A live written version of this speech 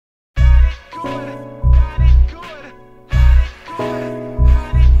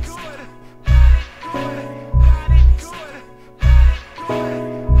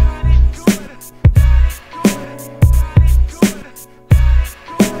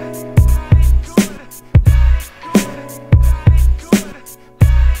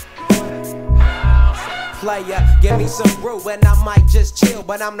Give me some brew and I might just chill,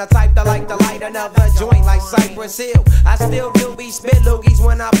 but I'm the type that like to light another joint like Cypress Hill. I still do be spit loogies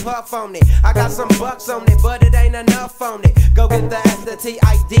when I puff on it. I got some bucks on it, but it ain't enough on it. Go get the S, the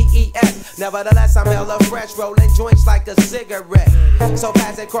T-I-D-E-S. Nevertheless, I'm hella fresh, rolling joints like a cigarette. So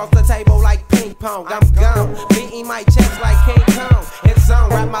pass it across the table like ping pong. I'm gone, beating my chest like King Kong. It's on,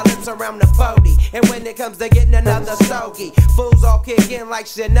 wrap my lips around the 40. And when it comes to getting another stogie, fools all kick in like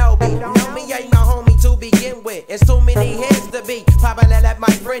Shinobi. Know me ain't my homie to begin with. It's too many heads to be poppin', let my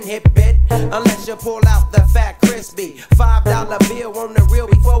friend hit bit. Unless you pull out the fat crispy $5 bill on the real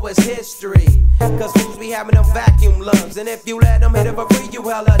before it's history. Cause fools be having them vacuum lungs, and if you let them hit it for free, you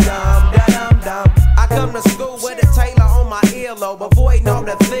hella dumb, da-dum-dum. I come to school with a Taylor on my earlobe, avoiding all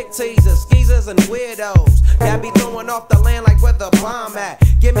the thick teasers, skeezers, and weirdos that be throwing off the land like where the bomb at.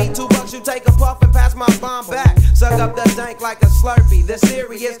 Give me $2, you take a puff and pass my bomb back. Suck up the dank like a Slurpee. The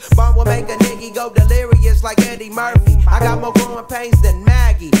serious bomb will make a nigga go delirious like Eddie Murphy. I got more growing pains than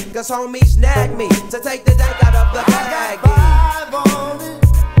Maggie, cause homies nag me to take the dank out of the bag. I got 5 on it.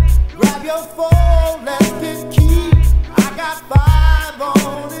 Grab your phone, let's get key. I got 5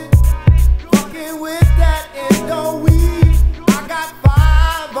 on it. Fucking with that endo weed. I got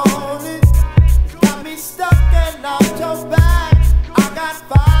 5 on it. It's got me stuck and out your back. I got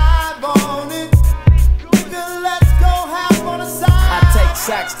 5 on it. Nigga, let's go half on the side. I take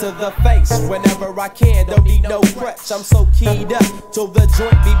sacks to the face whenever I can. Don't need no crutch, I'm so keyed up till the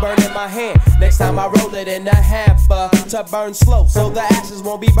joint be burning my hand. Next time I roll it in a hamper to burn slow, so the ashes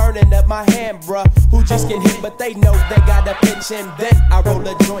won't be burning up my hand, bruh. Who just get hit, but they know they got a pitch, and then I roll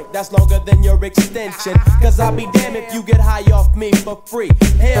a joint that's longer than your extension. Cause I'll be damned if you get high off me for free.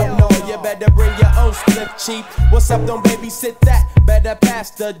 Hell no, you better bring your own slip cheap. What's up, don't babysit that, better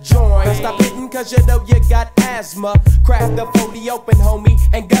pass the joint. Stop hitting cause you know you got asthma. Crack the 40 open, homie,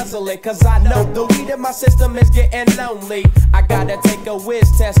 and guzzle it, cause I know the weed in my system is getting lonely. I gotta take a whiz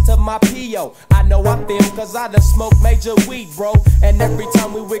test to my P.O. I know I feel cause I done smoked major weed, bro. And every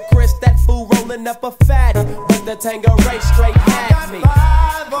time we with Chris, that fool rolling up a fatty, but the Tango race straight had me.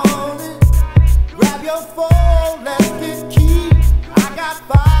 I got 5 on it. Grab your phone, let's get key. I got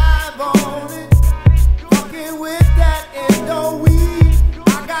 5 on it. Fucking with that